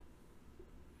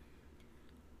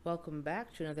Welcome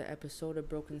back to another episode of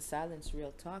Broken Silence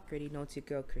Real Talk. Already know it's your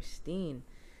girl Christine.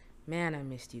 Man, I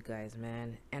missed you guys,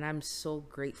 man. And I'm so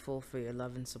grateful for your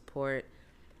love and support.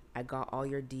 I got all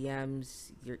your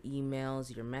DMs, your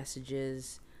emails, your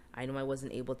messages. I know I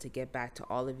wasn't able to get back to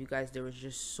all of you guys. There was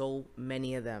just so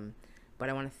many of them. But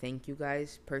I want to thank you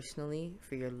guys personally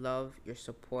for your love, your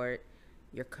support,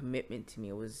 your commitment to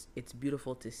me. It's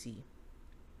beautiful to see.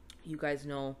 You guys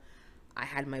know I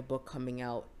had my book coming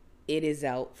out. It is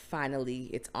out finally.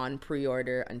 It's on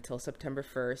pre-order until September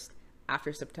 1st.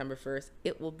 After September 1st,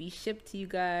 it will be shipped to you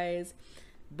guys.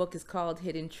 Book is called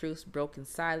Hidden Truths, Broken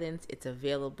Silence. It's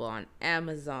available on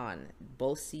Amazon,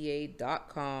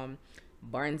 BoCA.com,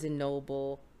 Barnes &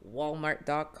 Noble,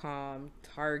 Walmart.com,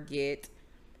 Target,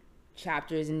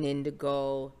 Chapters in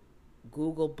Indigo,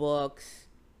 Google Books.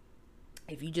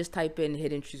 If you just type in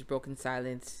Hidden Truths, Broken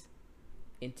Silence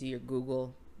into your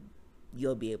Google,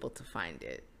 you'll be able to find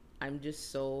it. I'm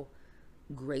just so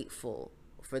grateful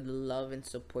for the love and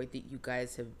support that you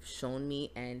guys have shown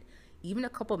me. And even a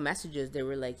couple messages, they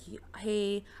were like,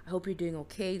 hey, I hope you're doing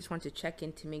okay. Just wanted to check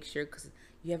in to make sure because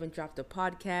you haven't dropped a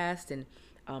podcast. And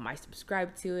I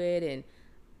subscribed to it. And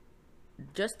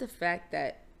just the fact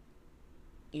that,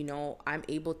 I'm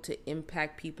able to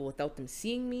impact people without them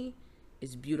seeing me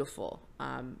is beautiful.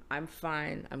 I'm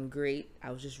fine. I'm great.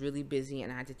 I was just really busy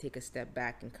and I had to take a step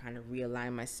back and kind of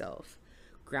realign myself,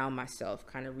 ground myself,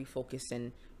 kind of refocus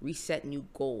and reset new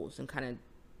goals and kind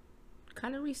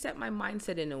of reset my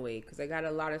mindset in a way because I got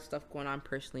a lot of stuff going on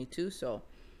personally too. So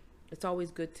it's always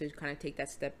good to kind of take that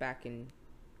step back and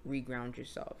reground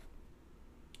yourself.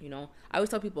 I always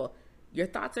tell people your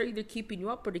thoughts are either keeping you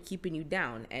up or they're keeping you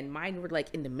down, and mine were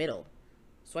like in the middle.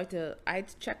 So I had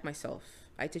to check myself.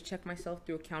 I had to check myself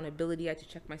through accountability. I had to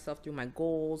check myself through my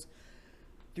goals,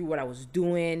 through what I was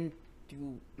doing,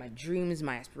 through my dreams,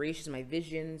 my aspirations, my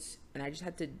visions, and I just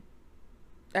had to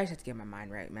get my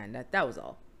mind right, man. That was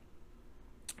all.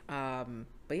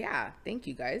 But yeah, thank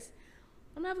you guys.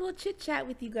 I'm gonna have a little chit chat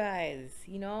with you guys.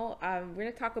 We're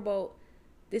gonna talk about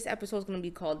this episode is gonna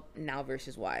be called Now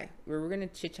versus Why, where we're gonna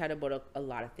chit chat about a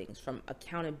lot of things from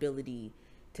accountability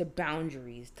to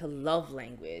boundaries to love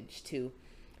language to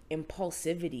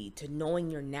impulsivity to knowing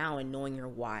your now and knowing your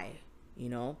why,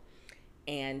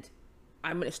 And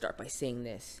I'm going to start by saying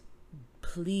this.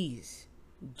 Please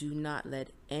do not let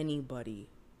anybody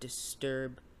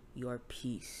disturb your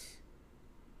peace.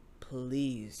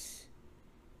 Please.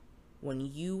 When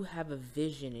you have a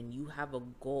vision and you have a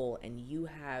goal and you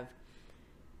have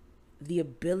the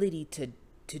ability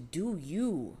to do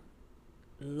you,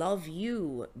 love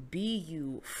you, be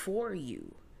you, for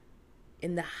you,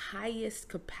 in the highest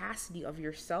capacity of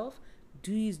yourself,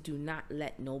 please do not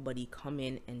let nobody come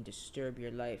in and disturb your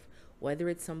life, whether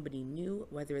it's somebody new,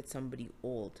 whether it's somebody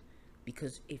old.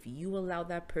 Because if you allow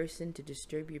that person to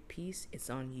disturb your peace,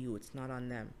 it's on you, it's not on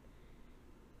them.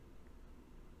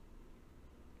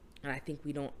 And I think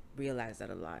we don't realize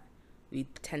that a lot. We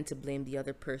tend to blame the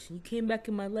other person. You came back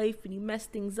in my life and you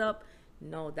messed things up.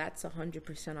 No, that's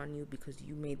 100% on you because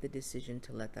you made the decision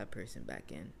to let that person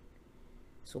back in.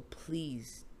 So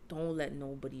please don't let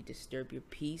nobody disturb your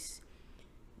peace,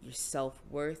 your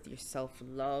self-worth, your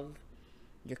self-love,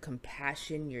 your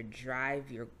compassion, your drive,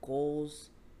 your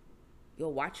goals.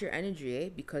 Watch your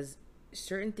energy, because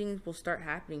certain things will start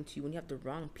happening to you when you have the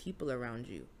wrong people around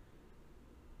you.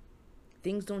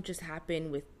 Things don't just happen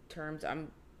with terms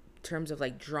of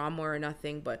like drama or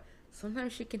nothing, but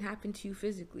sometimes shit can happen to you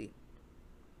physically.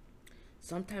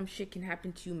 Sometimes shit can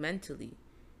happen to you mentally.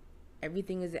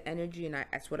 Everything is an energy, and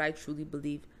that's what I truly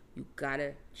believe. You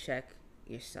gotta check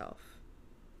yourself.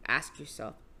 Ask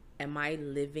yourself, am I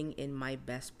living in my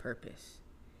best purpose?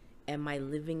 Am I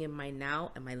living in my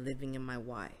now? Am I living in my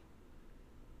why?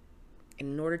 And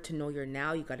in order to know your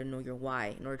now, you gotta know your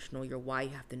why. In order to know your why,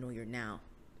 you have to know your now.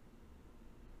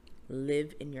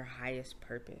 Live in your highest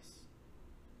purpose.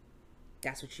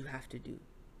 That's what you have to do.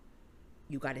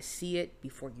 You gotta see it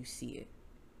before you see it.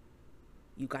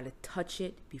 You got to touch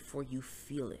it before you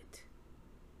feel it.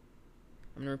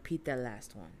 I'm going to repeat that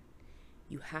last one.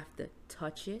 You have to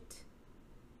touch it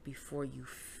before you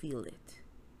feel it.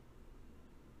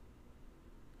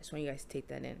 I just want you guys to take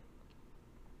that in.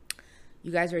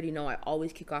 You guys already know I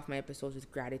always kick off my episodes with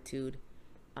gratitude.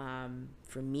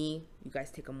 For me, you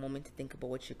guys take a moment to think about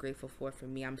what you're grateful for. For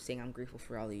me, I'm saying I'm grateful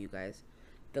for all of you guys.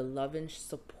 The love and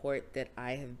support that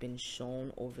I have been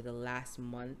shown over the last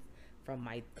month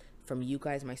from you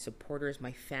guys, my supporters,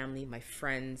 my family, my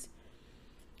friends.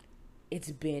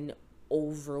 It's been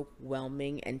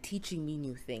overwhelming and teaching me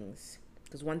new things.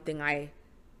 Because one thing I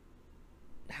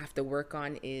have to work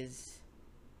on is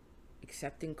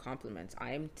accepting compliments.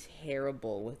 I am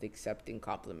terrible with accepting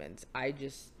compliments. I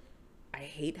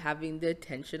hate having the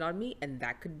attention on me, and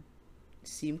that could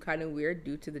seem kind of weird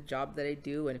due to the job that I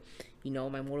do and,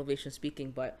 my motivation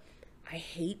speaking, but I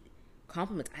hate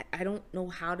compliments. I don't know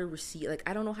how to receive, like,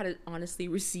 I don't know how to honestly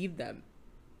receive them.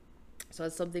 So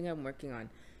it's something I'm working on.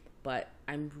 But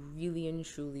I'm really and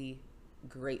truly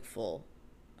grateful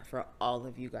for all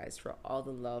of you guys, for all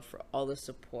the love, for all the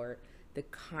support, the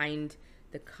kind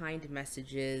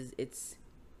messages. It's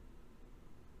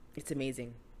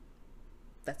amazing.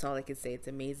 That's all I can say. It's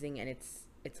amazing, and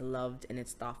it's loved, and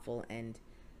it's thoughtful, and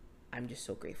I'm just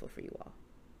so grateful for you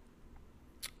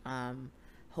all.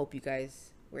 Hope you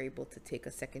guys were able to take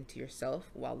a second to yourself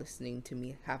while listening to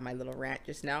me have my little rant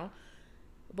just now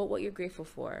about what you're grateful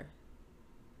for.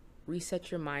 Reset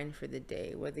your mind for the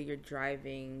day, whether you're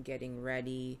driving, getting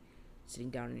ready, sitting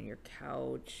down on your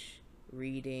couch,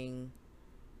 reading,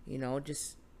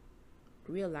 just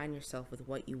realign yourself with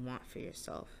what you want for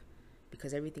yourself,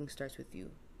 because everything starts with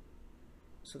you.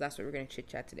 So that's what we're going to chit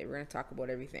chat today. We're going to talk about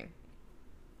everything.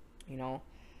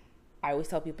 I always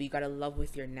tell people you got to love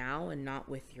with your now and not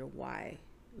with your why.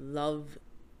 Love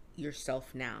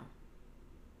yourself now.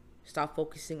 Stop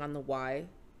focusing on the why.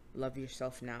 Love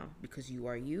yourself now, because you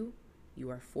are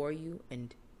for you,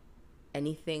 and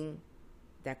anything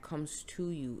that comes to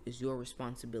you is your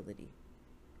responsibility.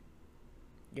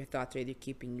 Your thoughts are either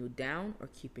keeping you down or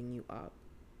keeping you up.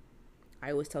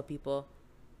 I always tell people,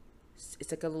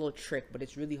 it's like a little trick, but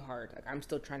it's really hard. Like, I'm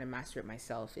still trying to master it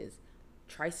myself, is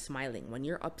try smiling. When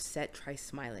you're upset, try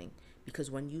smiling. Because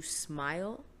when you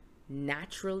smile,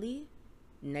 naturally,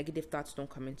 negative thoughts don't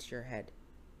come into your head.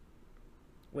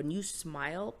 When you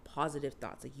smile, positive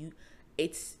thoughts. I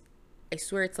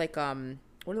swear it's like, what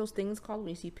are those things called when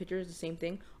you see pictures, the same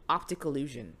thing? Optic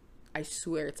illusion. I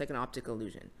swear it's like an optic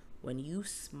illusion. When you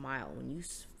smile, when you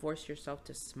force yourself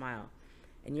to smile,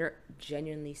 and you're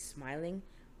genuinely smiling,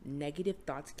 negative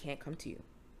thoughts can't come to you.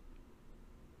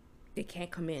 They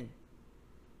can't come in.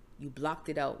 You blocked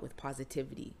it out with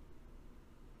positivity.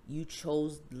 You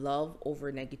chose love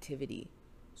over negativity.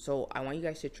 So I want you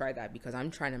guys to try that, because I'm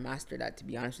trying to master that, to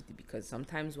be honest with you, because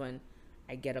sometimes when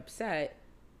I get upset,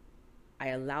 I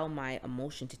allow my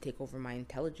emotion to take over my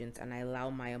intelligence, and I allow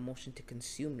my emotion to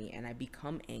consume me, and I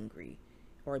become angry,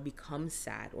 or I become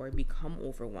sad, or I become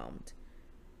overwhelmed.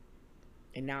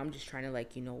 And now I'm just trying to,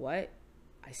 like, you know what?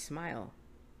 I smile.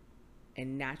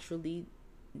 And naturally,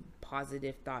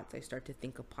 positive thoughts. I start to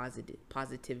think of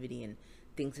positivity and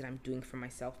things that I'm doing for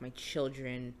myself, my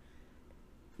children,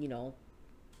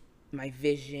 my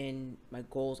vision, my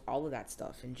goals, all of that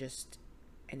stuff. And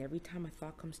every time a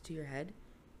thought comes to your head,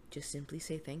 just simply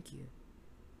say thank you.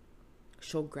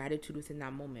 Show gratitude within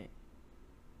that moment.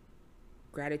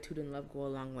 Gratitude and love go a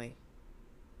long way.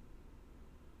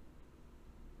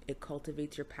 It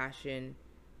cultivates your passion.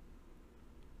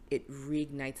 It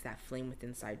reignites that flame within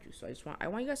inside you. So I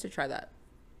want you guys to try that.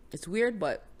 It's weird,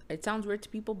 but it sounds weird to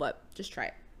people, but just try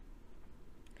it.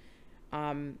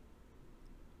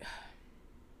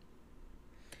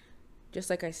 Just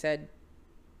like I said,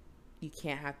 you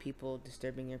can't have people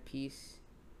disturbing your peace.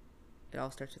 It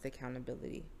all starts with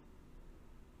accountability.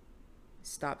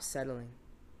 Stop settling.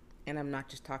 And I'm not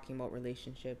just talking about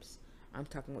relationships. I'm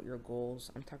talking about your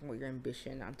goals. I'm talking about your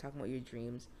ambition. I'm talking about your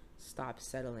dreams. Stop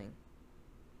settling.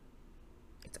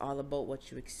 It's all about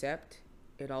what you accept.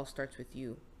 It all starts with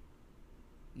you.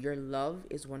 Your love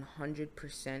is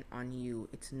 100% on you.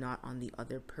 It's not on the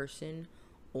other person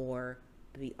or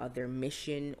the other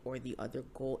mission or the other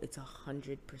goal. It's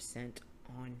 100%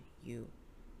 on you.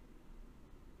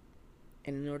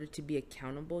 And in order to be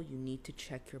accountable, you need to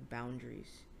check your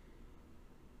boundaries.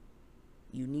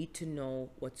 You need to know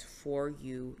what's for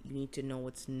you. You need to know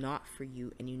what's not for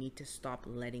you. And you need to stop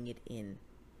letting it in.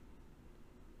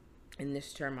 In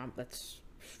this term, that's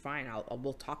fine.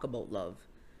 We'll talk about love.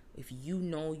 If you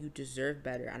know you deserve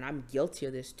better, and I'm guilty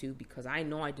of this too, because I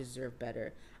know I deserve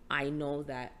better. I know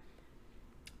that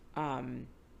I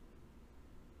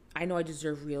know I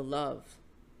deserve real love,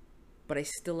 but I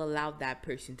still allowed that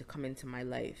person to come into my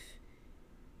life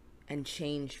and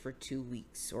change for 2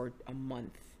 weeks or a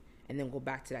month, and then go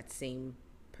back to that same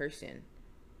person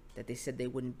that they said they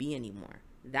wouldn't be anymore.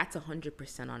 That's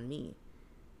 100% on me,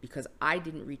 because I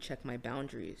didn't recheck my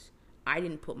boundaries. I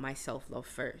didn't put my self-love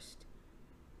first.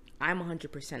 I'm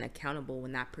 100% accountable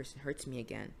when that person hurts me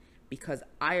again, because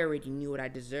I already knew what I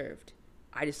deserved.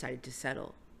 I decided to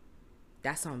settle.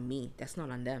 That's on me. That's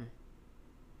not on them.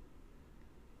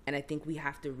 And I think we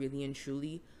have to really and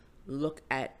truly look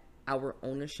at our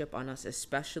ownership on us,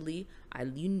 especially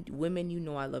women.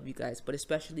 I love you guys, but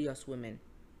especially us women.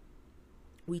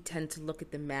 We tend to look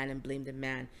at the man and blame the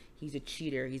man. He's a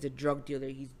cheater. He's a drug dealer.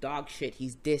 He's dog shit.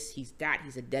 He's this. He's that.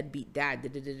 He's a deadbeat dad. Da,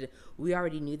 da, da, da. We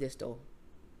already knew this, though,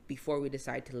 before we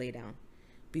decide to lay down,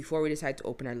 before we decide to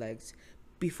open our legs,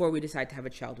 before we decide to have a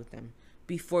child with them,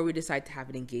 before we decide to have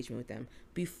an engagement with them,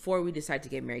 before we decide to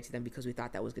get married to them because we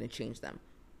thought that was going to change them.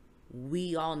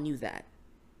 We all knew that.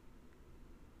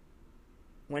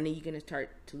 When are you going to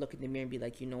start to look in the mirror and be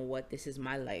like, you know what? This is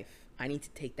my life. I need to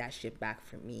take that shit back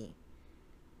for me.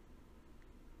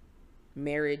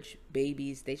 Marriage,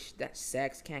 babies, that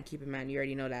sex can't keep a man. You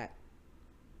already know that.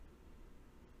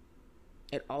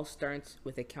 It all starts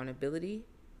with accountability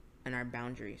and our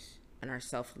boundaries and our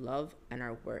self-love and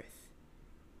our worth.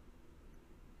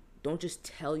 Don't just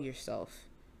tell yourself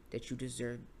that you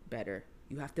deserve better.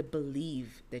 You have to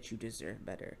believe that you deserve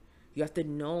better. You have to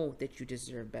know that you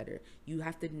deserve better. You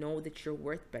have to know that you're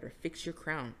worth better. Fix your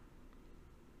crown.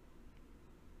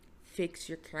 Fix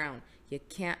your crown. You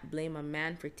can't blame a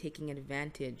man for taking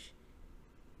advantage.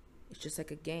 It's just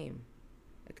like a game.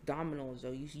 Like dominoes.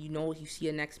 Or you know, you see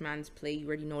a next man's play, you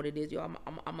already know what it is. Yo,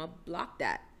 I'm gonna block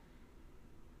that.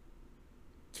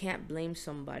 Can't blame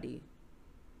somebody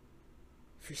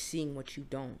for seeing what you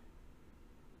don't.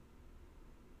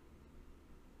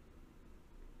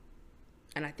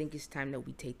 And I think it's time that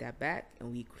we take that back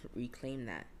and we reclaim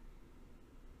that.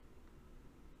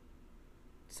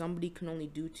 Somebody can only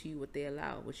do to you what they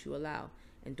allow, what you allow.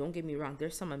 And don't get me wrong,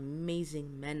 there's some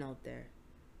amazing men out there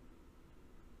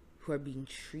who are being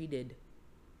treated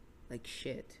like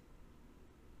shit.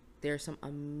 There are some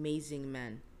amazing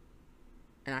men.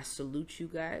 And I salute you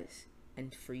guys.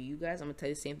 And for you guys, I'm going to tell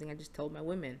you the same thing I just told my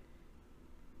women.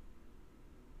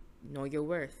 Know your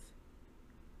worth.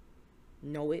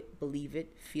 Know it, believe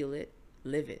it, feel it,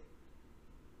 live it.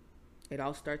 It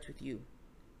all starts with you.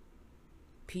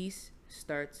 Peace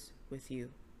starts with you.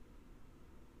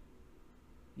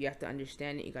 You have to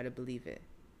understand it. You got to believe it.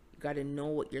 You got to know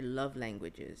what your love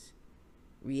language is.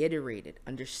 Reiterate it.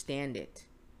 Understand it.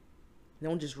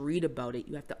 Don't just read about it.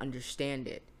 You have to understand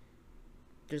it.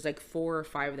 There's like 4 or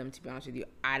 5 of them, to be honest with you.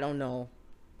 I don't know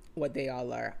what they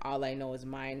all are. All I know is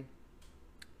mine.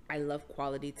 I love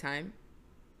quality time.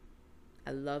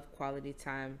 I love quality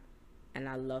time. And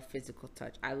I love physical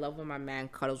touch. I love when my man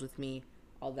cuddles with me,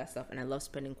 all that stuff. And I love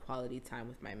spending quality time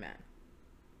with my man.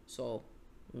 So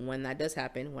when that does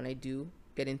happen, when I do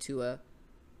get into a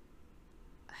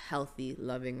healthy,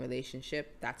 loving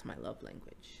relationship, that's my love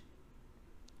language.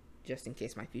 Just in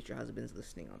case my future husband's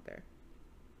listening out there.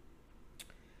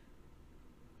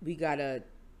 We gotta,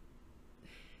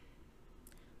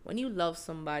 when you love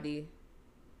somebody,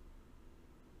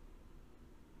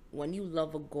 when you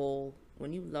love a goal,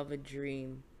 when you love a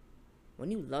dream,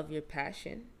 when you love your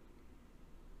passion,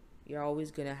 you're always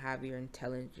gonna have your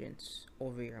intelligence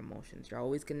over your emotions. You're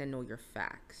always gonna know your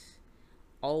facts.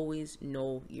 Always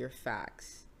know your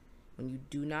facts. When you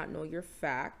do not know your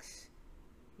facts,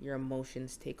 your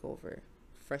emotions take over.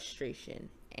 Frustration,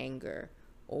 anger,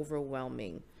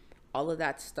 overwhelming, all of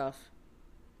that stuff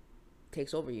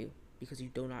takes over you because you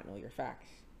do not know your facts.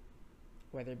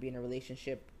 Whether it be in a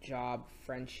relationship, job,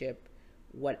 friendship,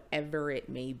 whatever it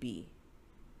may be.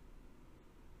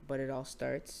 But it all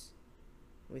starts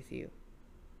with you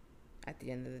at the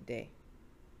end of the day.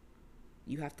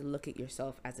 You have to look at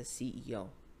yourself as a CEO.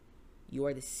 You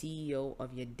are the CEO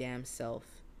of your damn self.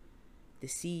 The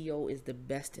CEO is the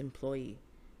best employee.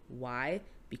 Why?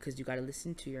 Because you got to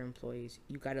listen to your employees.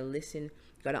 You got to listen.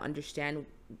 You got to understand,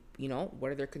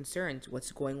 what are their concerns?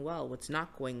 What's going well? What's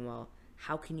not going well?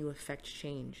 How can you affect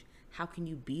change? How can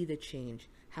you be the change?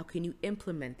 How can you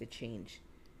implement the change?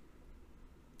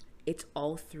 It's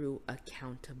all through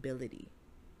accountability.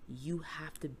 You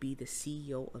have to be the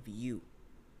CEO of you.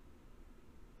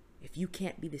 If you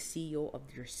can't be the CEO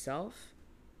of yourself,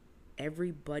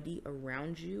 everybody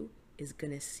around you is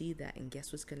going to see that. And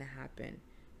guess what's going to happen?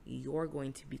 You're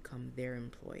going to become their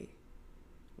employee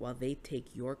while they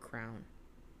take your crown,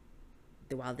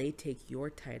 while they take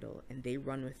your title and they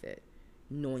run with it,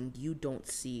 knowing you don't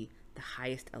see the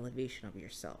highest elevation of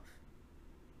yourself.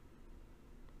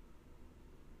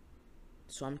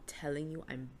 So I'm telling you,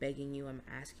 I'm begging you, I'm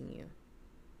asking you,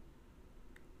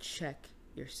 check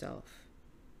yourself.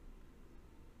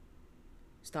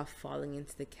 Stop falling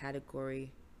into the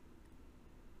category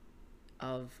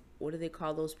of, what do they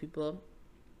call those people?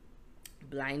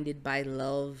 Blinded by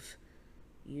love,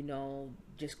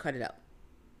 just cut it out.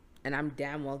 And I'm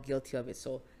damn well guilty of it.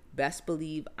 So best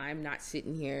believe I'm not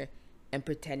sitting here and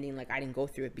pretending like I didn't go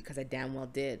through it, because I damn well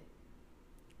did.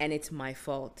 And it's my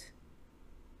fault.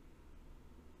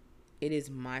 It is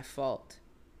my fault.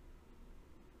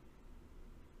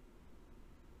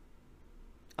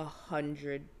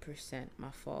 100%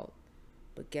 my fault.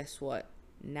 But guess what?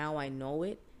 Now I know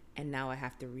it, and now I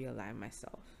have to realign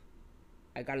myself.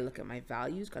 I gotta look at my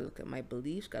values, gotta look at my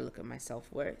beliefs, gotta look at my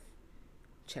self-worth.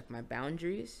 Check my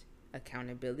boundaries,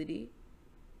 accountability.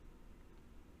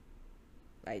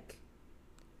 Like,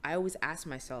 I always ask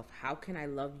myself, how can I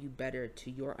love you better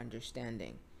to your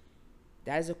understanding?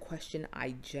 That is a question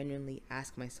I genuinely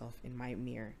ask myself in my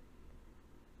mirror.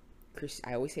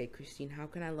 I always say, Christine, how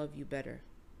can I love you better?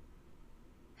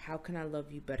 How can I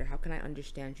love you better? How can I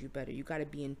understand you better? You got to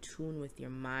be in tune with your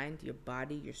mind, your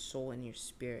body, your soul, and your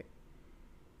spirit.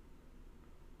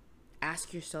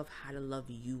 Ask yourself how to love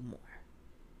you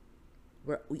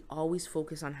more. We always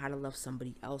focus on how to love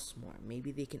somebody else more.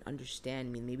 Maybe they can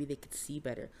understand me. Maybe they could see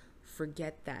better.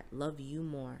 Forget that. Love you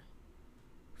more.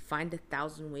 Find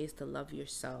 1,000 ways to love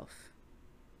yourself.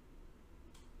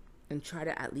 And try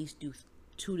to at least do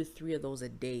 2 to 3 of those a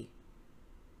day.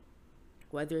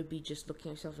 Whether it be just looking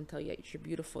at yourself and tell you you're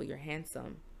beautiful, you're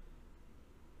handsome.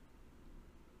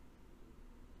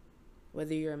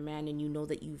 Whether you're a man and you know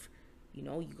that you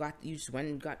just went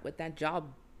and got that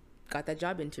job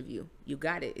interview. You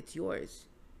got it. It's yours.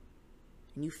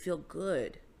 And you feel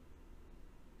good.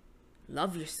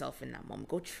 Love yourself in that moment.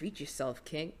 Go treat yourself,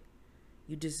 king.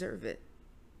 You deserve it.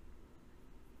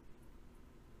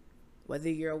 Whether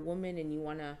you're a woman and you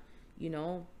want to,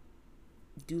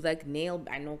 do like I'm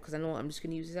just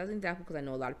going to use this as an example because I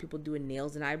know a lot of people doing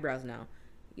nails and eyebrows now.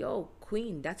 Yo,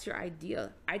 queen, that's your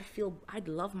idea. I'd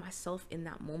love myself in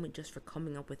that moment just for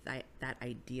coming up with that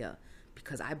idea,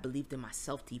 because I believed in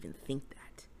myself to even think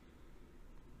that,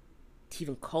 to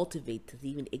even cultivate, to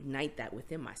even ignite that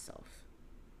within myself.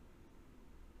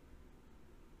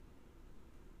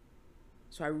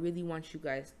 So I really want you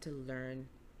guys to learn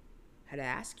how to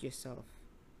ask yourself.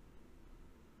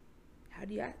 How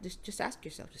do you just ask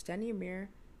yourself? Just stand in your mirror,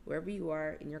 wherever you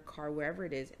are, in your car, wherever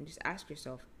it is, and just ask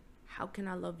yourself, how can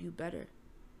I love you better?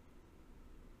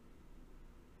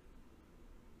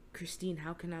 Christine,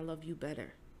 how can I love you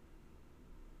better?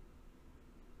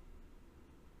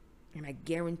 And I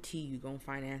guarantee you're going to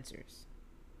find answers.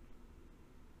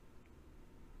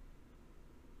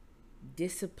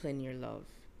 Discipline your love.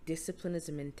 Discipline is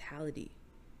a mentality.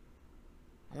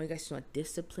 I want you guys to know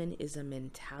discipline is a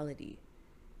mentality.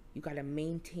 You got to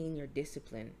maintain your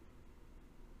discipline,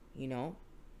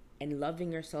 and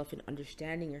loving yourself and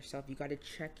understanding yourself. You got to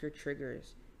check your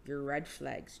triggers, your red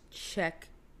flags. Check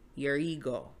your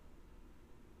ego.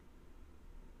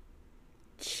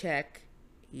 Check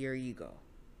your ego.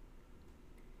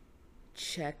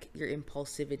 Check your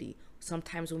impulsivity.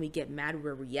 Sometimes when we get mad,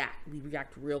 we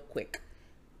react real quick.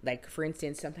 Like, for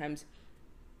instance, sometimes,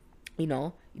 when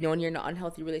you're in an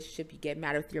unhealthy relationship, you get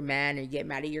mad with your man or you get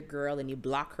mad at your girl and you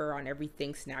block her on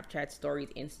everything, Snapchat stories,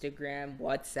 Instagram,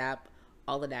 WhatsApp,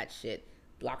 all of that shit.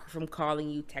 Block her from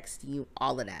calling you, texting you,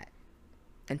 all of that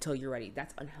until you're ready.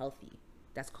 That's unhealthy.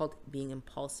 That's called being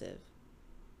impulsive.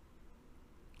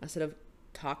 Instead of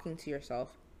talking to yourself,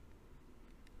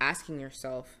 asking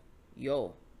yourself,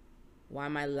 yo, why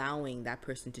am I allowing that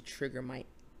person to trigger my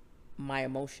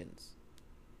emotions?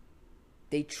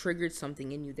 They triggered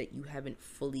something in you that you haven't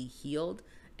fully healed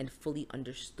and fully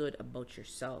understood about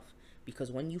yourself.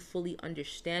 Because when you fully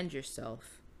understand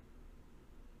yourself,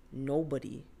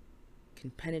 nobody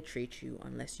can penetrate you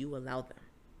unless you allow them.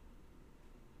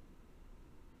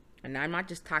 And I'm not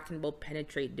just talking about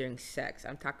penetrate during sex.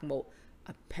 I'm talking about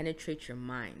penetrate your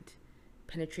mind,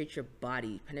 penetrate your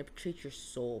body, penetrate your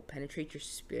soul, penetrate your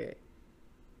spirit.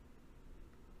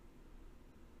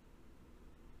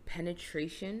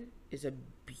 Penetration is a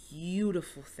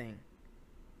beautiful thing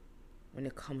when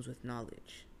it comes with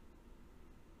knowledge.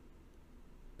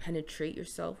 Penetrate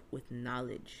yourself with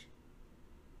knowledge.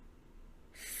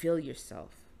 Fill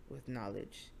yourself with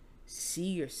knowledge.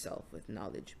 See yourself with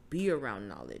knowledge. Be around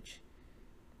knowledge.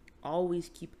 Always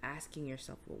keep asking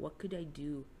yourself, well, what could I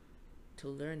do to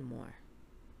learn more?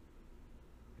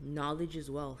 Knowledge is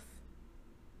wealth.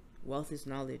 Wealth is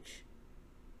knowledge.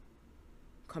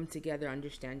 Come together,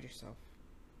 understand yourself.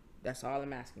 That's all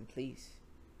I'm asking, please.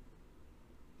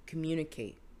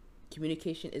 Communicate.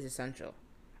 Communication is essential.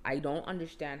 I don't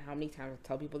understand how many times I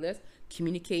tell people this.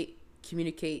 Communicate,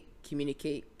 communicate,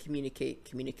 communicate, communicate,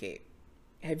 communicate.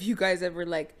 Have you guys ever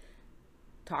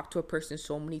talked to a person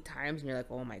so many times and you're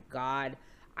like, oh my God,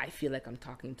 I feel like I'm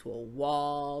talking to a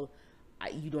wall.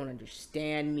 You don't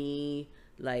understand me.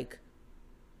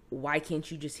 Why can't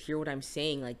you just hear what I'm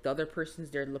saying? The other person's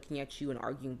there looking at you and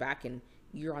arguing back and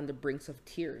you're on the brinks of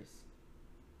tears.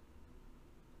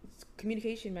 It's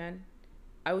communication, man.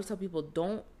 I always tell people,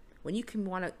 when you can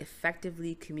want to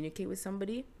effectively communicate with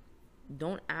somebody,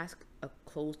 don't ask a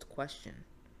closed question.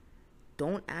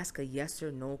 don't ask a yes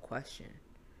or no question.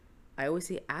 I always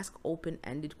say ask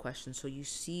open-ended questions so you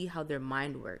see how their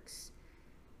mind works.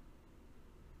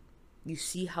 You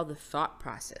see how the thought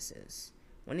process is.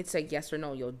 When it's like yes or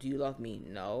no, yo, do you love me?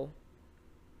 No.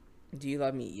 Do you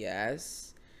love me?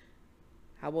 Yes.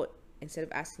 How about instead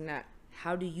of asking that,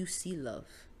 how do you see love?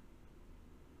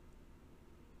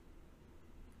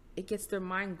 It gets their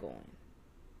mind going.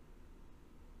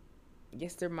 It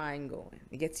gets their mind going.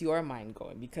 It gets your mind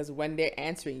going, because when they're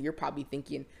answering, you're probably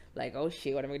thinking like, oh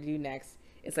shit, what am I gonna do next?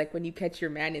 It's like when you catch your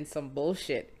man in some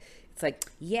bullshit. It's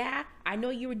like, yeah, I know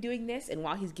you were doing this, and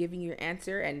while he's giving your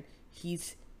answer and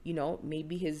he's,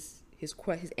 maybe his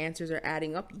answers are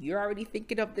adding up, you're already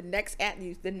thinking of the next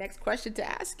question to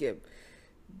ask him.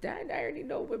 That I already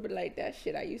know women like that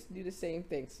shit. I used to do the same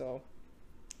thing, so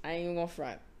I ain't even gonna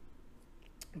front.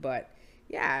 But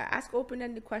yeah, ask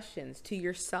open-ended questions to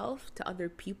yourself, to other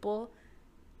people.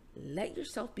 Let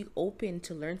yourself be open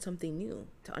to learn something new,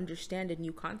 to understand a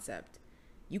new concept.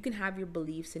 You can have your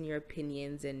beliefs and your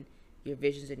opinions and your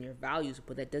visions and your values,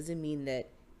 but that doesn't mean that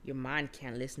your mind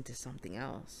can't listen to something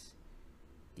else.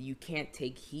 You can't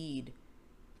take heed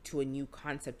to a new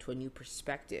concept, to a new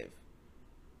perspective.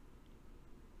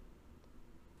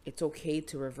 It's okay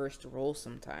to reverse the role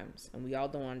sometimes, and we all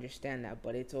don't understand that,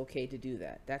 but it's okay to do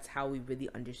that. That's how we really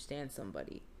understand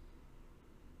somebody.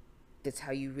 That's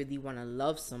how you really want to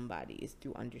love somebody, is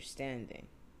through understanding.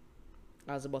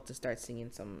 I was about to start singing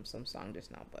some song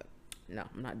just now, but no,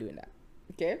 I'm not doing that.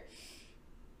 Okay?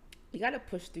 You got to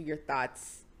push through your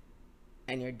thoughts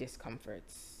and your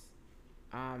discomforts.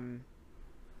 I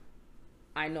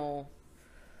know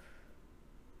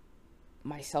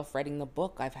myself writing the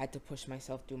book, I've had to push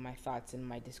myself through my thoughts and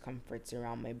my discomforts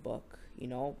around my book.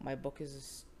 My book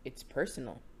it's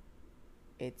personal.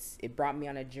 It brought me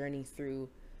on a journey through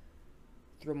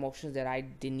emotions that I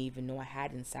didn't even know I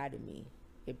had inside of me.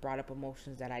 It brought up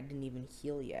emotions that I didn't even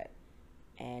heal yet.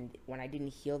 And when I didn't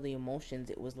heal the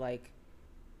emotions, it was like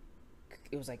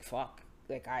fuck.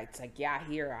 It's like, yeah,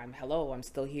 I'm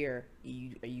still here.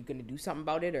 Are you gonna do something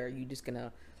about it, or are you just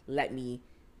gonna let me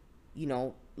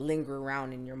linger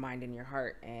around in your mind and your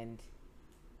heart? And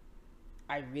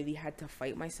I really had to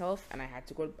fight myself, and I had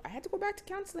to go back to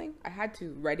counseling.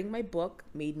 Writing my book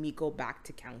made me go back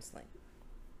to counseling.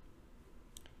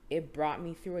 It brought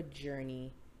me through a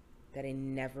journey that I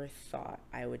never thought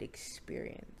I would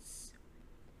experience.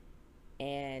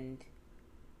 And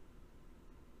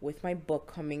with my book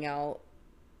coming out,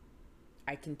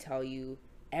 I can tell you,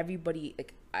 everybody,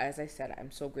 as I said,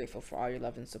 I'm so grateful for all your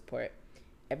love and support.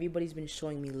 Everybody's been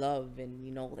showing me love,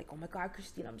 and oh my God,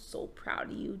 Christine, I'm so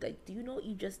proud of you. Like, do you know what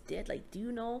you just did? Like, do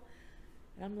you know?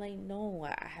 And I'm like, no,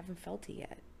 I haven't felt it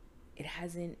yet. It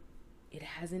hasn't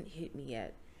hit me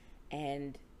yet.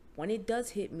 And when it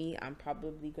does hit me, I'm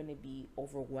probably going to be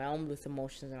overwhelmed with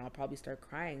emotions, and I'll probably start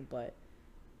crying. But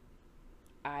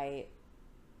I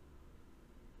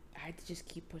had to just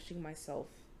keep pushing myself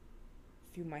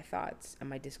through my thoughts and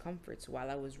my discomforts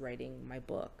while I was writing my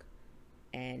book.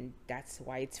 And that's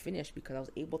why it's finished, because I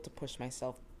was able to push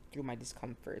myself through my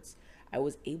discomforts. I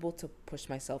was able to push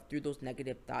myself through those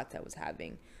negative thoughts I was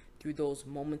having, through those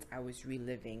moments I was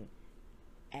reliving.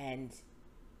 And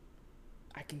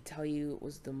I can tell you, it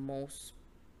was the most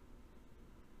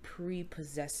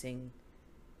prepossessing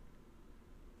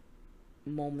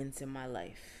moments in my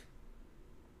life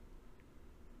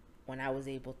when I was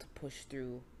able to push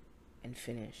through and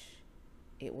finish.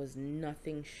 It was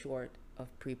nothing short of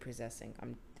prepossessing.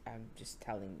 I'm just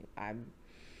telling you.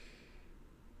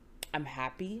 I'm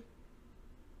happy,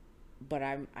 but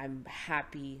I'm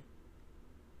happy.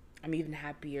 I'm even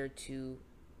happier to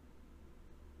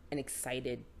and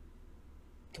excited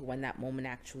to when that moment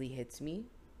actually hits me,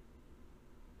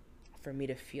 for me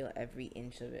to feel every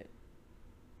inch of it.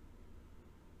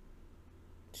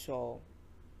 So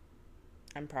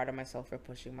I'm proud of myself for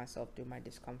pushing myself through my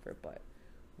discomfort, but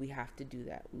we have to do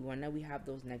that. We have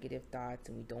those negative thoughts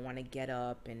and we don't want to get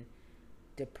up, and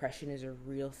depression is a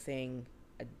real thing.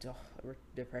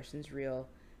 Depression's real.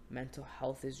 Mental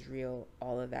health is real.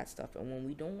 All of that stuff. And when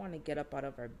we don't want to get up out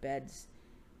of our beds,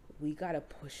 we got to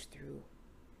push through.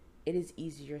 It is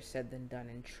easier said than done,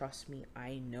 and trust me,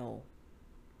 I know.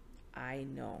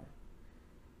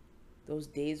 Those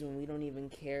days when we don't even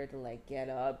care to get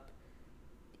up,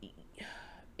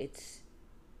 it's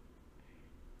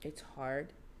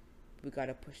hard. We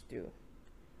gotta push through.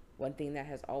 One thing that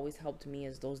has always helped me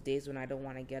is those days when I don't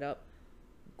want to get up,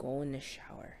 go in the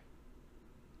shower.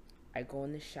 I go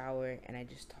in the shower and I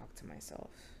just talk to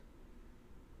myself.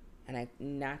 And I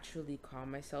naturally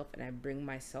calm myself, and I bring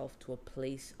myself to a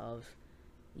place of,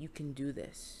 you can do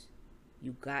this.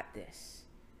 You got this.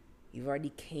 You've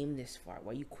already came this far.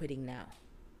 Why are you quitting now?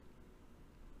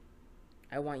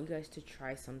 I want you guys to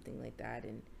try something like that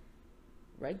and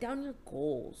write down your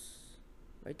goals.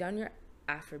 Write down your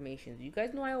affirmations. You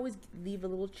guys know I always leave a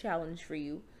little challenge for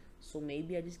you. So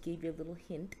maybe I just gave you a little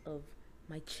hint of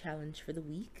my challenge for the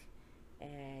week.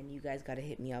 And you guys got to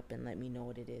hit me up and let me know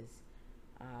what it is.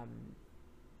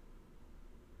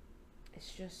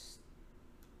 It's just,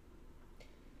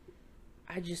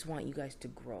 I just want you guys to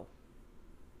grow.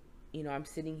 You know, I'm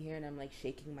sitting here and I'm like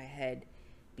shaking my head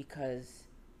because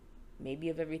maybe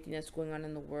of everything that's going on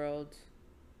in the world,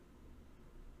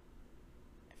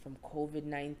 from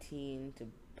COVID-19 to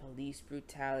police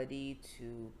brutality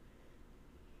to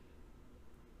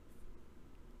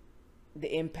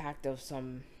the impact of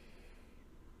some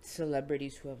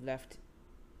celebrities who have left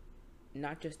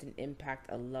not just an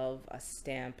impact, a love, a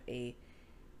stamp, a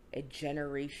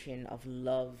generation of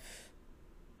love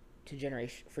to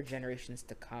generation for generations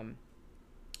to come.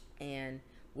 And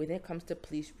when it comes to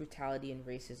police brutality and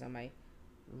racism, I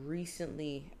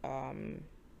recently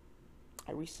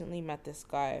met this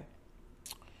guy,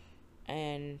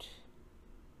 and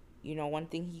you know, one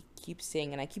thing he keeps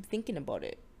saying, and I keep thinking about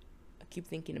it,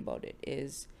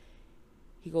 is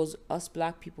he goes, us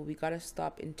black people, we gotta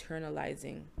stop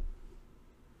internalizing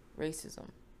racism.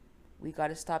 We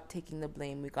gotta stop taking the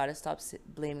blame. We gotta stop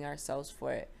blaming ourselves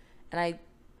for it. And I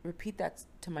repeat that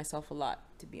to myself a lot,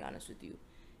 to be honest with you.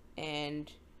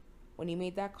 And when he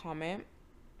made that comment,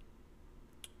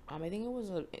 I think it was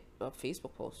a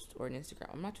Facebook post or an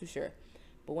Instagram, I'm not too sure,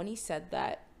 but when he said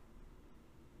that,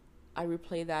 I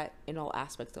replay that in all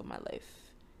aspects of my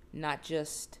life, not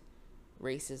just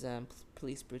racism,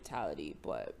 police brutality,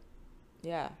 but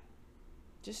yeah,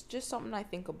 just something I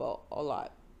think about a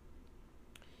lot.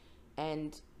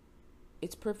 And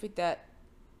it's perfect that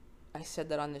I said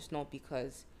that on this note,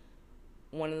 because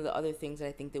one of the other things that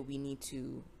I think that we need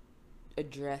to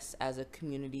address as a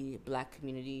community, black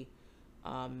community,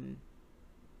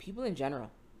 people in general,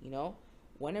 you know,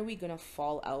 when are we gonna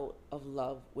fall out of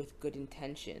love with good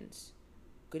intentions?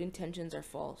 Good intentions are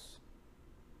false.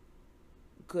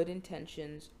 Good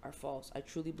intentions are false. I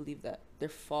truly believe that. They're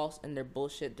false and they're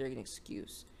bullshit. They're an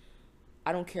excuse.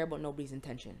 I don't care about nobody's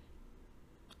intention.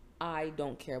 I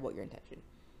don't care about your intention.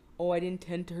 Oh, I didn't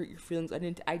intend to hurt your feelings.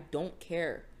 I don't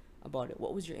care about it.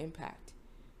 What was your impact?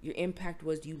 Your impact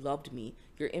was you loved me.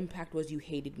 Your impact was you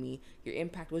hated me. Your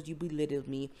impact was you belittled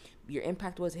me. Your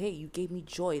impact was, hey, you gave me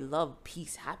joy, love,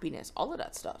 peace, happiness, all of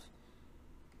that stuff.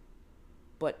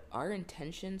 But our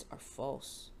intentions are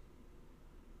false.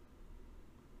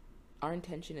 Our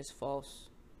intention is false.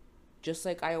 Just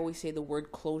like I always say, the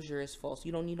word closure is false.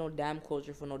 You don't need no damn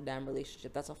closure for no damn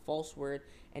relationship. That's a false word,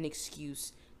 an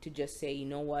excuse to just say, you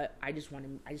know what, I just want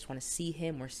to see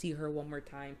him or see her one more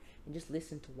time and just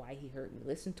listen to why he hurt me.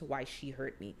 Listen to why she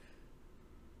hurt me.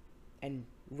 And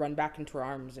run back into her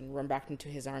arms and run back into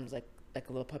his arms like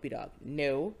a little puppy dog.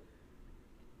 No.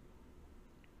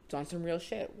 It's on some real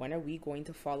shit. When are we going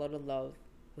to fall out of love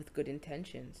with good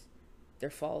intentions? They're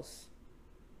false.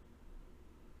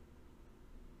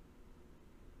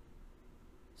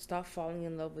 Stop falling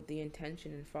in love with the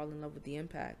intention and fall in love with the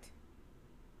impact.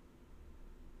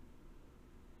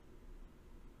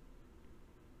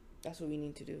 That's what we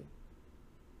need to do.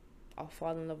 I'll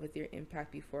fall in love with your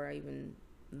impact before I even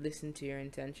listen to your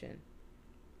intention.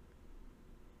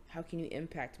 How can you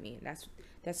impact me? That's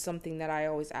something that I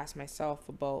always ask myself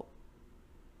about.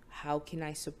 How can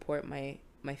I support my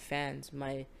fans,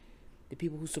 the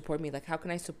people who support me? Like, how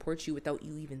can I support you without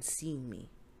you even seeing me?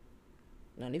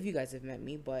 None of you guys have met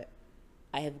me, but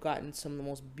I have gotten some of the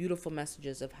most beautiful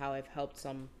messages of how I've helped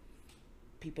some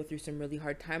people through some really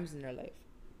hard times in their life.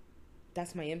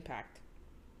 That's my impact.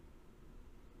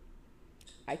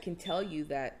 I can tell you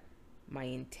that my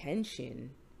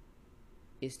intention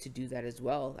is to do that as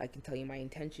well. I can tell you my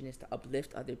intention is to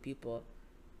uplift other people.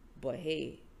 But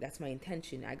hey, that's my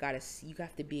intention. You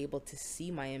have to be able to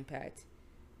see my impact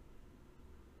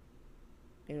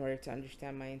in order to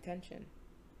understand my intention.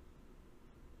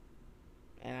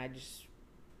 And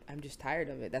I'm just tired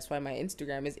of it. That's why my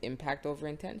Instagram is impact over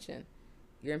intention.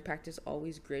 Your impact is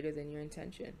always greater than your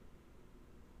intention.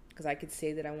 Because I could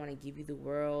say that I want to give you the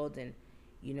world and,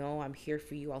 you know, I'm here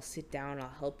for you. I'll sit down. I'll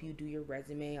help you do your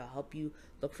resume. I'll help you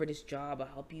look for this job.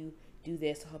 I'll help you do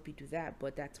this. I'll help you do that.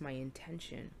 But that's my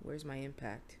intention. Where's my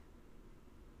impact?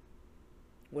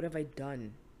 What have I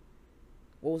done?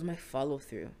 What was my follow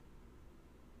through?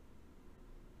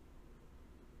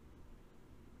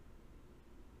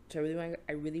 So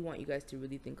I really want you guys to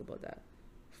really think about that.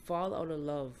 Fall out of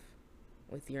love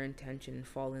with your intention and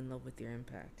fall in love with your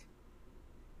impact.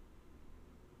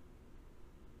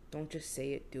 Don't just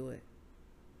say it, do it.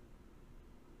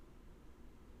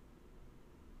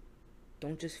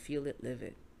 Don't just feel it, live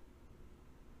it.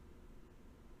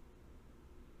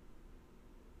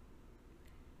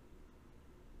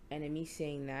 And in me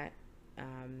saying that,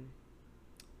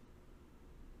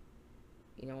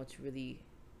 it's really,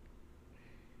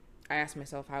 I ask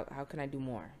myself, how can I do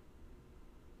more?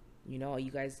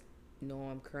 You guys know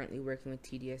I'm currently working with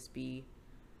TDSB,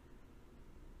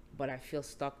 but I feel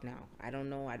stuck now. I don't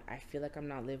know. I feel like I'm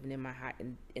not living in my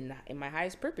in my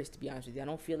highest purpose, to be honest with you. I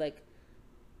don't feel like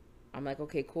I'm like,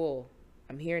 okay, cool.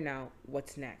 I'm here now.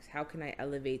 What's next? How can I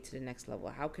elevate to the next level?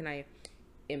 How can I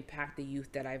impact the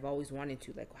youth that I've always wanted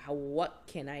to? Like, what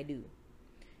can I do?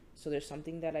 So there's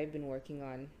something that I've been working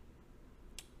on,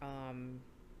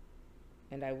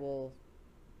 and I will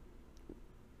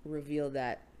reveal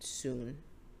that soon.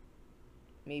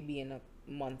 Maybe in a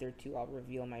month or two, I'll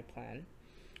reveal my plan.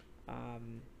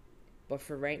 But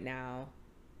for right now,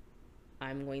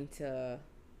 I'm going to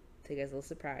take you guys a little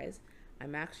surprise.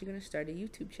 I'm actually going to start a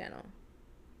YouTube channel.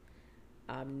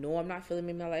 No, I'm not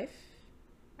filming my life.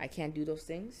 I can't do those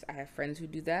things. I have friends who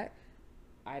do that.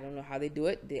 I don't know how they do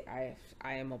it. I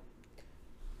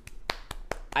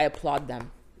applaud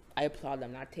them. I applaud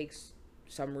them. That takes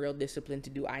some real discipline to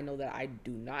do. I know that I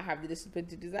do not have the discipline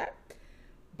to do that.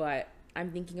 But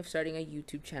I'm thinking of starting a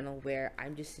YouTube channel where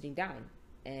I'm just sitting down.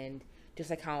 And just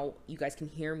like how you guys can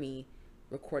hear me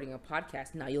recording a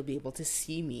podcast, now you'll be able to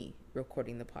see me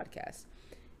recording the podcast.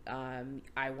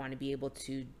 I want to be able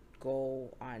to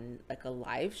go on like a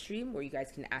live stream where you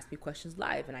guys can ask me questions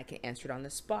live and I can answer it on the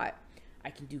spot.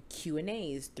 I can do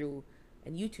Q&As through a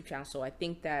YouTube channel. So I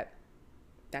think that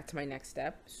that's my next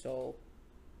step. So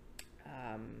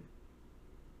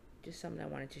just something I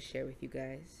wanted to share with you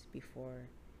guys before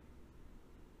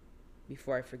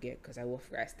I forget, because I will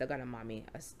forget. I still got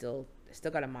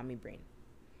a mommy brain.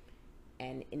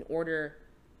 And in order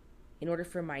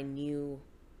for my new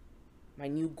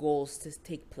goals to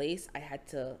take place, I had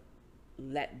to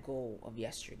let go of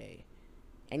yesterday.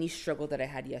 Any struggle that I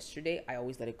had yesterday, I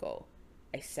always let it go.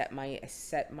 I set my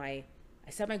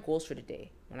goals for the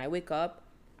day. When I wake up,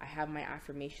 I have my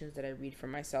affirmations that I read for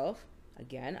myself.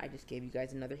 Again, I just gave you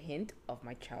guys another hint of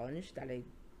my challenge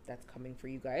that's coming for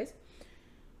you guys.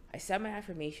 I set my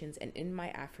affirmations, and in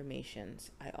my affirmations,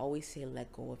 I always say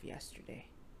let go of yesterday.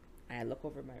 And I look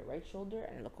over my right shoulder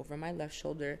and I look over my left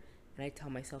shoulder and I tell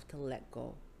myself to let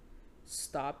go.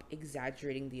 Stop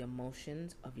exaggerating the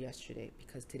emotions of yesterday,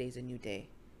 because today's a new day.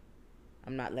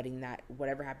 I'm not letting that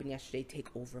whatever happened yesterday take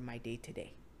over my day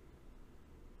today.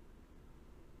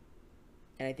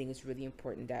 And I think it's really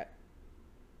important that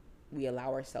we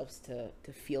allow ourselves to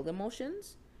feel the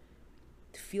emotions,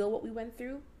 to feel what we went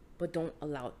through, but don't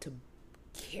allow it to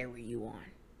carry you on.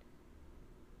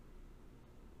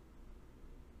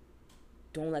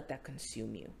 Don't let that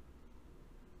consume you.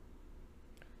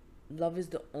 Love is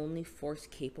the only force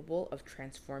capable of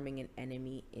transforming an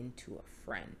enemy into a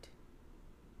friend.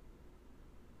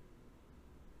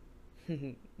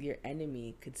 Your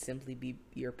enemy could simply be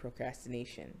your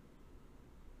procrastination.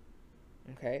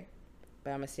 Okay?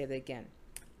 But I'm going to say that again.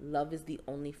 Love is the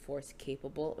only force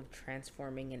capable of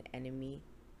transforming an enemy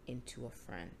into a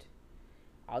friend.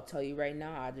 I'll tell you right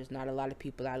now, there's not a lot of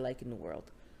people I like in the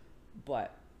world.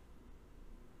 But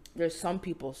there's some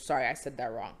people, sorry, I said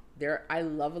that wrong. I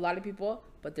love a lot of people,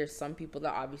 but there's some people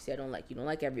that obviously I don't like. You don't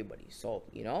like everybody. So,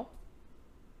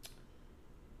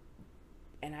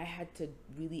 And I had to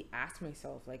really ask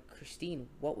myself, like, Christine,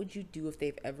 what would you do if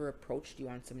they've ever approached you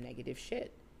on some negative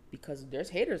shit? Because there's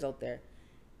haters out there.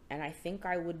 And I think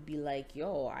I would be like,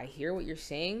 yo, I hear what you're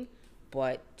saying,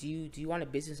 but do you want a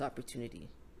business opportunity?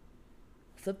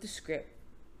 Flip the script.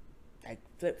 I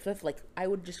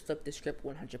would just flip the script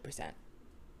 100%.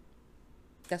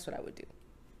 That's what I would do.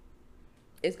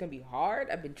 It's going to be hard.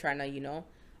 I've been trying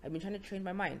to train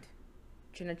my mind.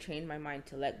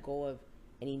 To let go of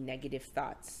any negative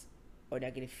thoughts or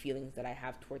negative feelings that I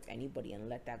have towards anybody and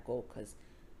let that go, because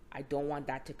I don't want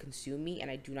that to consume me, and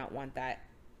I do not want that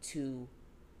to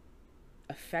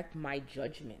affect my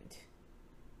judgment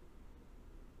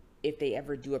if they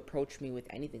ever do approach me with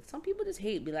anything. Some people just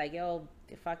hate, be like, yo,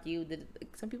 fuck you.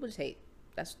 Some people just hate.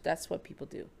 That's what people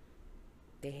do.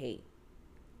 They hate.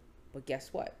 But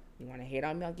guess what? You want to hate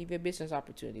on me? I'll give you a business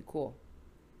opportunity. Cool.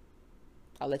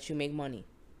 I'll let you make money.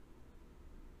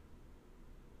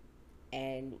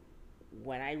 And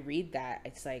when I read that,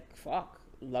 it's like, fuck.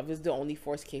 Love is the only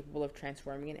force capable of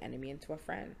transforming an enemy into a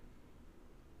friend.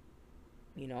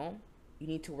 You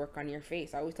need to work on your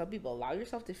face. I always tell people, allow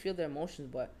yourself to feel the emotions,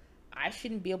 but I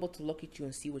shouldn't be able to look at you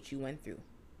and see what you went through.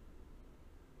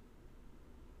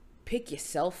 Pick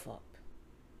yourself up.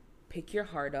 pick your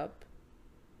heart up,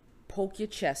 poke your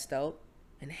chest out,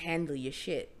 and handle your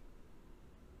shit.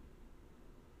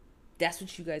 That's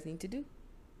what you guys need to do.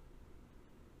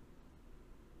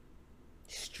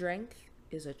 Strength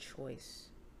is a choice.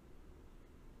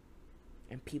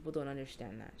 And people don't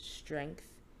understand that. Strength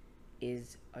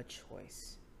is a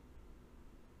choice.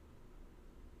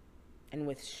 And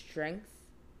with strength,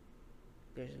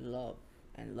 there's love,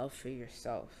 and love for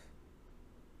yourself.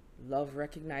 Love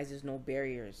recognizes no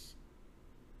barriers.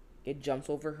 It jumps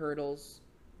over hurdles,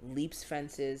 leaps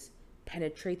fences,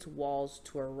 penetrates walls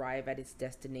to arrive at its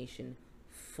destination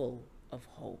full of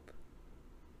hope.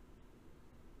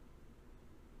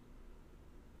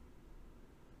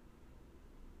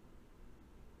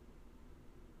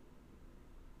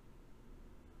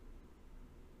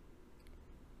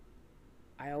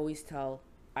 I always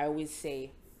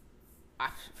say,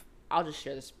 I'll just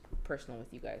share this personal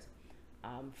with you guys.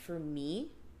 For me,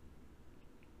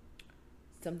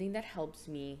 something that helps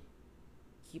me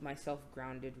keep myself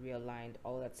grounded, realigned,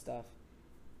 all that stuff,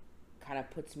 kind of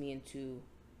puts me into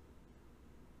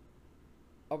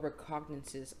a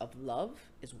recognizance of love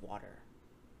is water.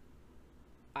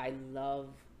 I love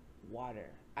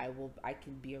water. I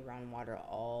can be around water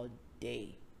all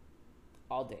day.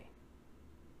 All day.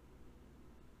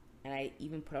 And I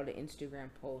even put out an Instagram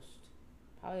post,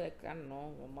 probably like, I don't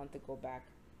know, a month ago back.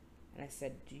 And I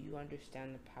said, do you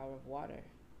understand the power of water?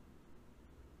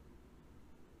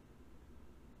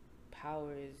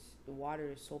 The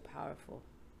water is so powerful.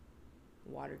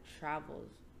 Water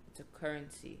travels. It's a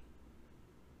currency.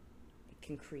 It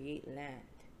can create land.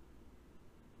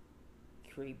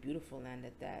 Create beautiful land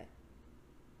at that.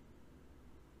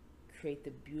 Create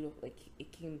the beautiful, like,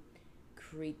 it can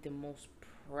create the most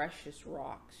precious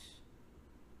rocks.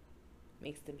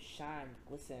 Makes them shine,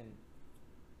 glisten,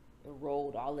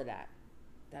 erode, all of that.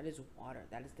 That is water.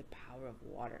 That is the power of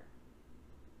water.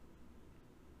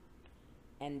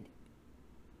 And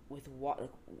with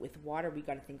water, we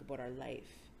got to think about our life,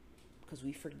 because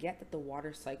we forget that the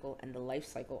water cycle and the life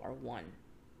cycle are one.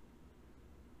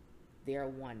 They are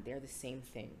one. They're the same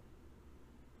thing.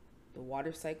 The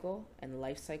water cycle and the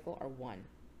life cycle are one.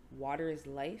 Water is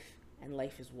life, and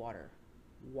life is water.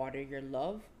 Water your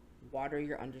love, water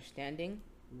your understanding,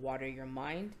 water your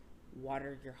mind,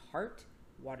 water your heart,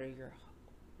 water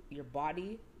your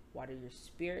body, water your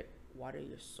spirit, water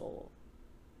your soul.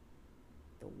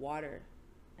 The water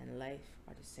and life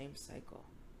are the same cycle.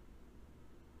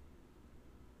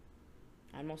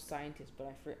 I'm no scientist,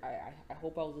 but I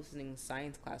hope I was listening in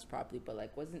science class properly, but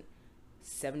like, wasn't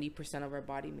 70% of our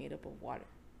body made up of water?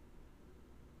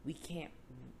 We can't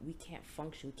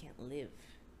function, we can't live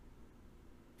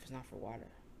if it's not for water.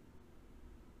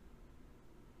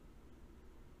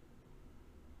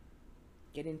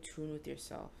 Get in tune with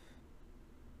yourself.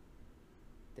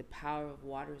 The power of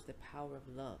water is the power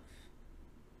of love.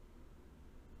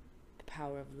 The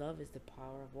power of love is the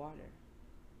power of water.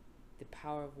 The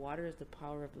power of water is the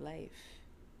power of life.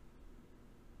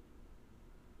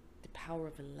 The power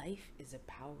of life is the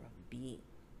power of being.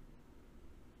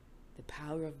 The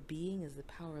power of being is the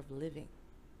power of living.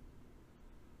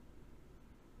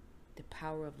 The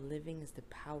power of living is the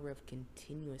power of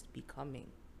continuous becoming.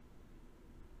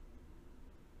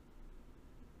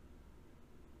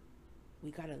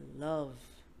 We gotta love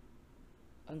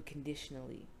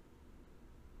unconditionally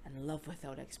and love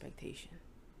without expectation.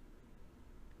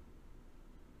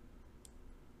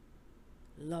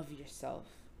 Love yourself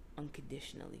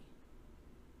unconditionally.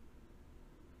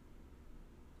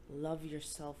 Love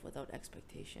yourself without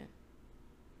expectation.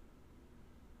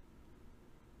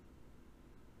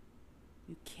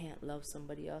 You can't love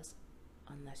somebody else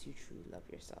unless you truly love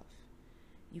yourself.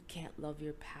 You can't love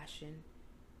your passion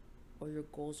or your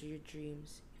goals or your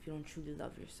dreams if you don't truly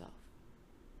love yourself.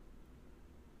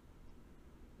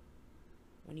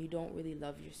 When you don't really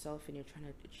love yourself and you're trying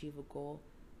to achieve a goal,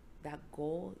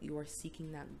 you are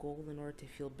seeking that goal in order to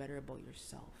feel better about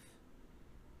yourself.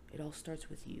 It all starts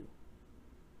with you.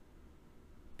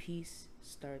 Peace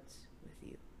starts with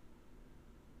you.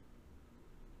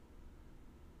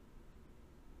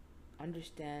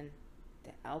 Understand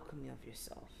the alchemy of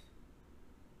yourself.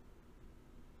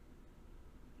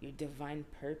 Your divine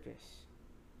purpose.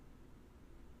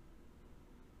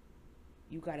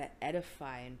 You gotta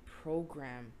edify and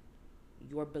program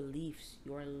your beliefs,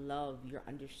 your love, your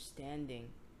understanding,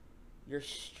 your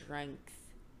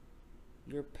strength,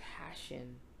 your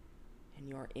passion, and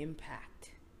your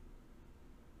impact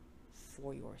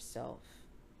for yourself.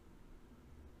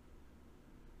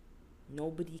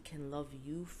 Nobody can love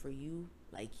you for you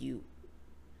like you.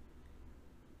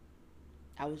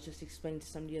 I was just explaining to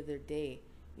somebody the other day,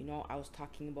 I was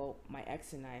talking about my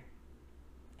ex and I,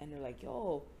 And they're like,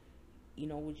 yo, you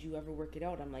know, would you ever work it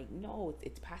out? I'm like, no,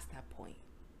 it's past that point.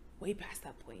 Way past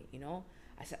that point, you know?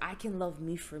 I said, I can love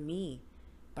me for me,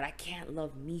 but I can't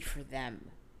love me for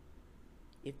them.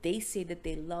 If they say that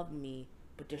they love me,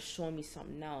 but they're showing me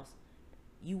something else,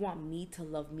 you want me to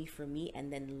love me for me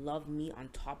and then love me on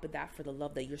top of that for the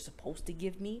love that you're supposed to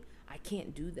give me? I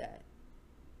can't do that.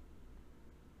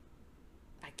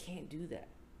 I can't do that.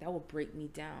 That will break me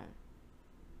down.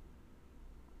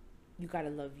 You gotta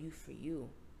love you for you.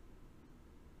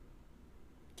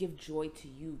 Give joy to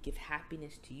you. Give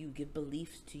happiness to you. Give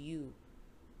beliefs to you.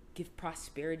 Give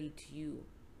prosperity to you.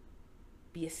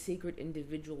 Be a sacred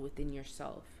individual within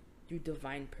yourself through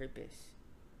divine purpose.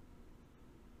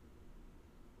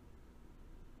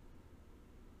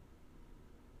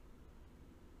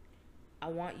 I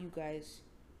want you guys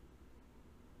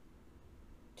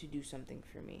to do something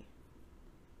for me.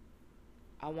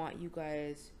 I want you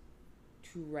guys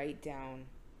to write down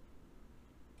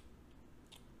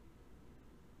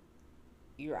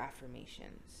your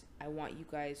affirmations. I want you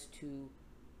guys to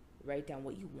write down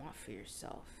what you want for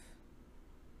yourself.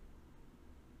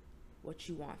 What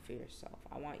you want for yourself.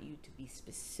 I want you to be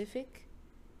specific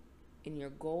in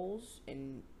your goals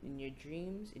and in your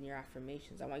dreams, in your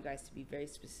affirmations. I want you guys to be very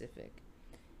specific.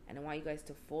 And I want you guys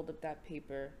to fold up that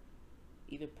paper,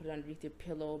 either put it underneath your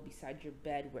pillow, beside your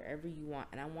bed, wherever you want.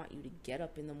 And I want you to get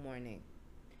up in the morning.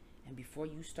 And before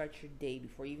you start your day,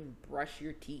 before you even brush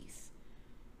your teeth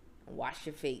and wash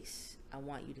your face, I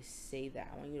want you to say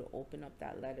that. I want you to open up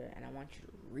that letter and I want you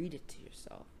to read it to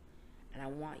yourself. And I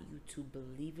want you to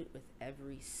believe it with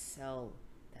every cell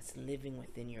that's living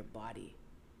within your body.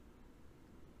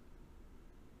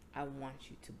 I want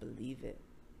you to believe it.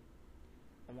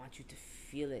 I want you to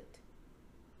feel it.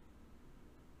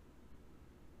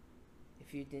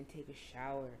 If you didn't take a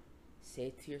shower, say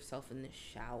it to yourself in the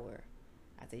shower.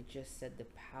 As I just said, the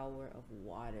power of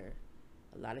water.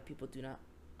 A lot of people do not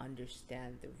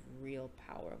understand the real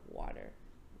power of water.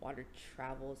 Water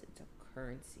travels, it's a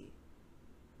currency.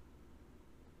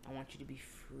 I want you to be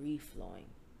free flowing.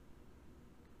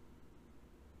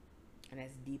 And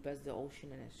as deep as the ocean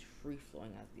and as free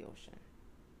flowing as the ocean.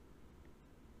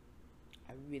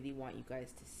 I really want you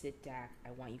guys to sit back.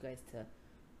 I want you guys to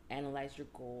analyze your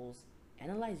goals.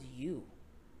 Analyze you.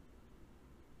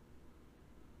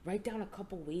 Write down a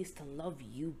couple ways to love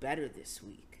you better this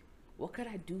week. What could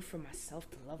I do for myself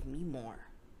to love me more?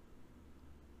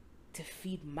 To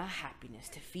feed my happiness,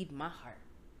 to feed my heart.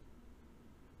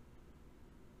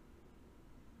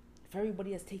 If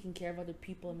everybody is taking care of other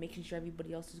people and making sure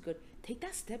everybody else is good, take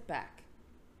that step back.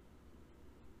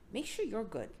 Make sure you're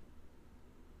good.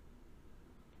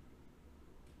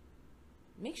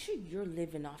 Make sure you're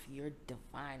living off your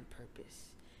divine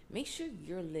purpose. Make sure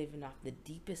you're living off the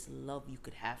deepest love you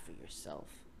could have for yourself.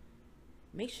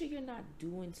 Make sure you're not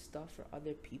doing stuff for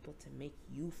other people to make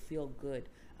you feel good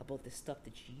about the stuff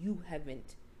that you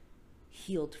haven't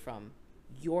healed from,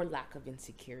 your lack of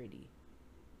insecurity.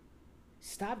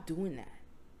 Stop doing that.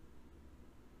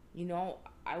 You know,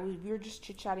 we were just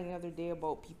chit-chatting the other day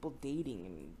about people dating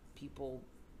and people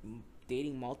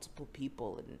dating multiple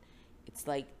people, and it's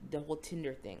like the whole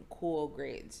Tinder thing. Cool,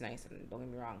 great, it's nice, and don't get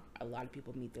me wrong, a lot of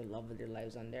people meet their love of their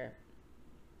lives on there.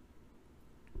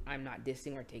 I'm not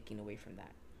dissing or taking away from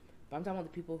that. But I'm talking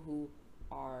about the people who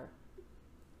are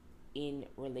in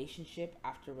relationship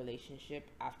after relationship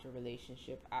after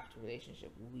relationship after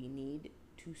relationship. We need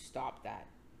to stop that.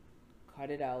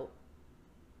 Cut it out.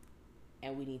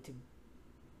 And we need to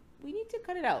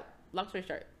cut it out. Long story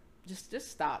short.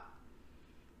 Just stop.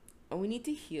 And we need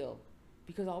to heal.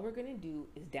 Because all we're going to do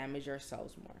is damage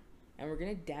ourselves more. And we're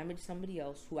going to damage somebody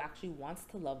else who actually wants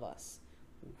to love us.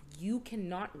 You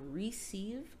cannot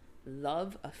receive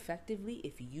love effectively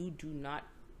if you do not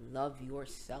love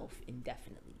yourself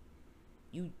indefinitely.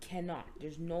 You cannot.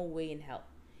 There's no way in hell.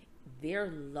 Their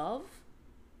love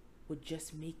would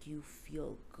just make you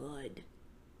feel good.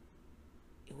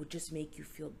 It would just make you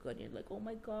feel good. You're like, oh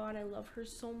my God, I love her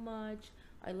so much.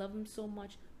 I love him so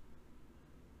much.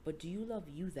 But do you love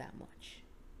you that much?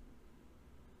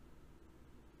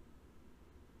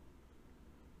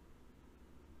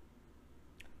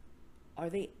 Are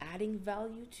they adding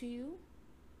value to you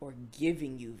or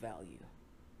giving you value?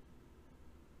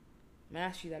 I'm going to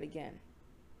ask you that again.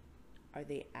 Are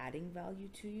they adding value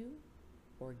to you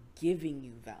or giving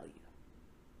you value?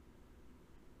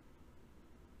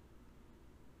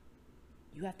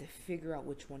 You have to figure out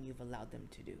which one you've allowed them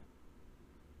to do.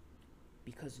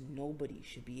 Because nobody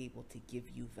should be able to give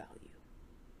you value.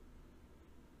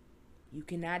 You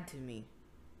can add to me,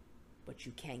 but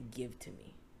you can't give to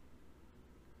me.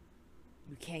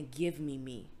 You can't give me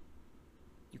me.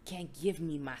 You can't give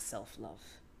me my self-love.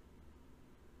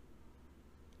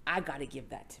 I gotta give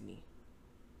that to me.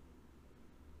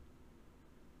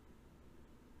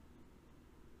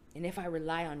 And if I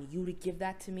rely on you to give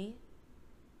that to me,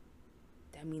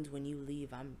 that means when you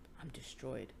leave, I'm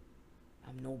destroyed.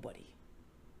 I'm nobody.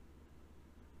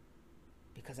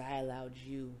 Because I allowed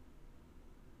you.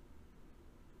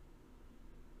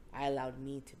 I allowed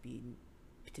me to be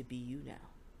you now.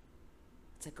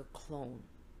 It's like a clone.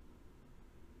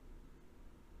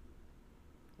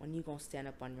 When you gonna stand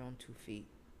up on your own 2 feet?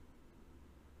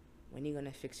 When you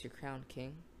gonna fix your crown,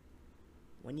 king?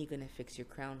 When you gonna fix your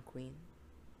crown, queen?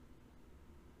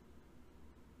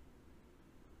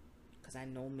 Because I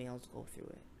know males go through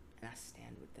it, and I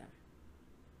stand with them.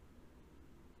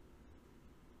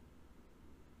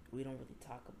 We don't really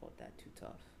talk about that too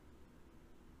tough.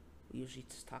 We usually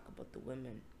just talk about the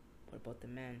women. What about the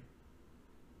men?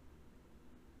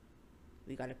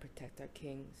 We gotta protect our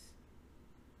kings.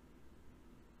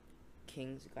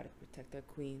 Kings, we gotta protect our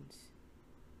queens.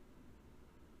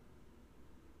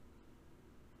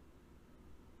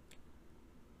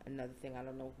 Another thing, I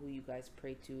don't know who you guys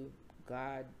pray to,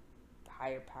 God,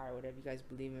 higher power, whatever you guys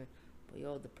believe in, but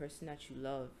yo, the person that you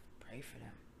love, pray for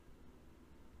them.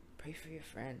 Pray for your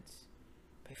friends.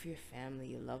 Pray for your family,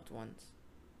 your loved ones.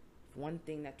 One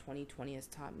thing that 2020 has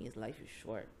taught me is life is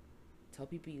short. Tell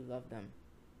people you love them.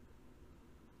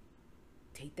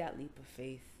 Take that leap of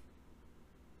faith.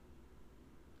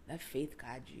 Let faith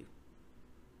guide you.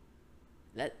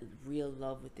 Let real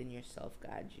love within yourself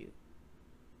guide you.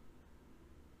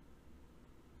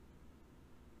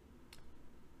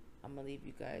 I'm gonna leave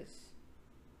you guys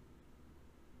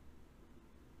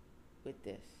with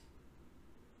this.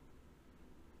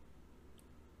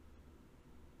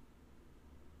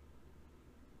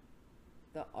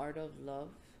 The art of love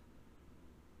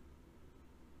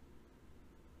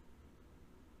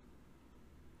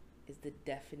is the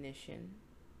definition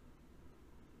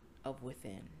of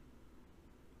within.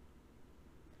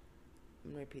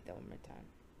 I'm gonna repeat that one more time.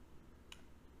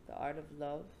 The art of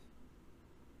love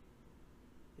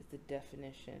is the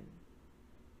definition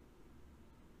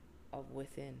of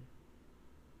within.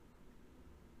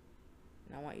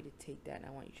 And I want you to take that and I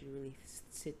want you to really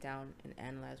sit down and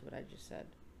analyze what I just said.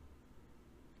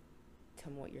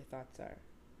 Tell me what your thoughts are.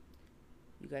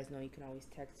 You guys know you can always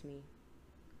text me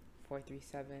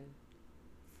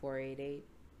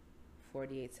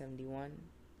 437-488-4871.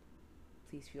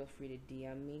 Please feel free to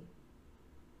DM me.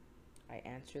 I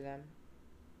answer them.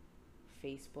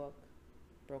 Facebook,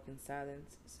 Broken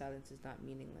Silence. Silence is not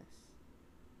meaningless.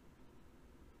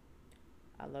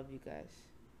 I love you guys.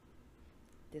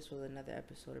 This was another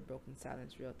episode of Broken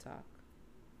Silence Real Talk.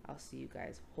 I'll see you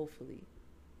guys hopefully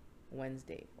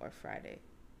Wednesday or Friday.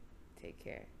 Take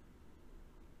care.